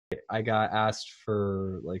I got asked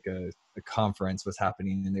for like a conference was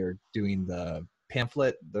happening, and they were doing the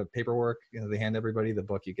pamphlet, the paperwork, they hand everybody the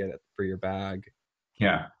book you get for your bag.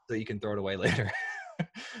 Yeah. So you can throw it away later.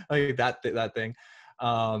 Like that thing.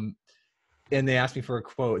 And they asked me for a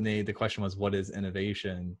quote, and the question was, what is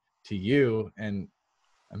innovation to you? And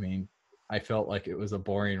I mean, I felt like it was a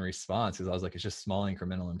boring response, because I was like, it's just small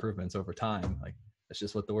incremental improvements over time. Like, that's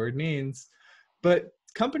just what the word means. But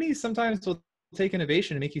companies sometimes will take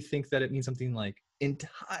innovation and make you think that it means something like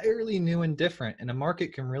entirely new and different. And a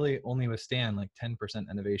market can really only withstand like 10%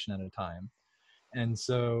 innovation at a time. And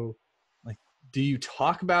so, like, do you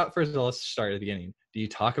talk about, first of all, let's start at the beginning. Do you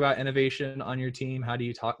talk about innovation on your team? How do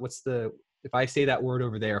you talk? If I say that word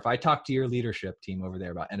over there, if I talk to your leadership team over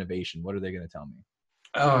there about innovation, what are they going to tell me?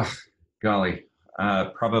 Oh, golly.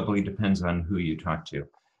 Probably depends on who you talk to.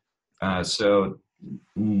 So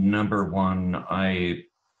number one, I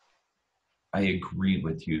agree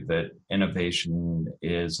with you that innovation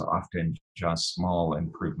is often just small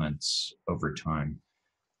improvements over time.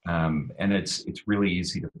 And it's really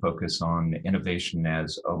easy to focus on innovation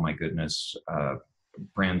as, oh my goodness,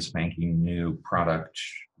 brand spanking new product,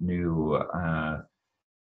 new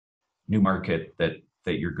market that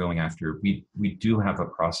you're going after. We do have a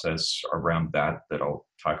process around that I'll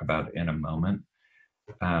talk about in a moment.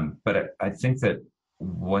 But I think that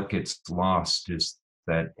what gets lost is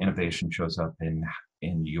that innovation shows up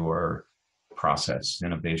in your process.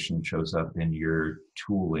 Innovation shows up in your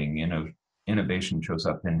tooling. Innovation shows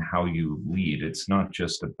up in how you lead. It's not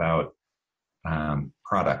just about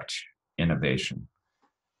product innovation.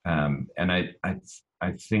 And I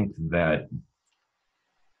think that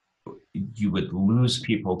you would lose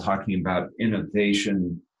people talking about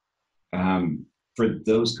innovation for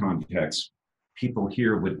those contexts. People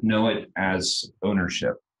here would know it as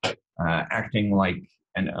ownership, acting like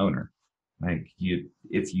an owner. Like,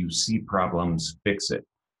 if you see problems, fix it.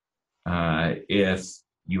 If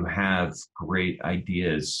you have great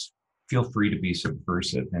ideas, feel free to be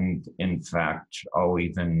subversive. And in fact, I'll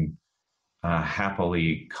even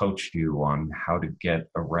happily coach you on how to get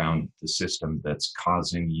around the system that's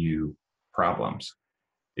causing you problems.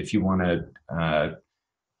 If you want to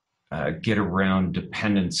get around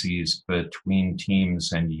dependencies between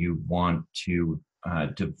teams and you want to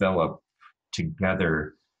develop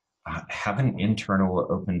together, have an internal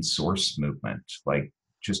open source movement. Like,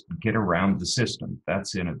 just get around the system.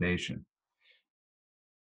 That's innovation.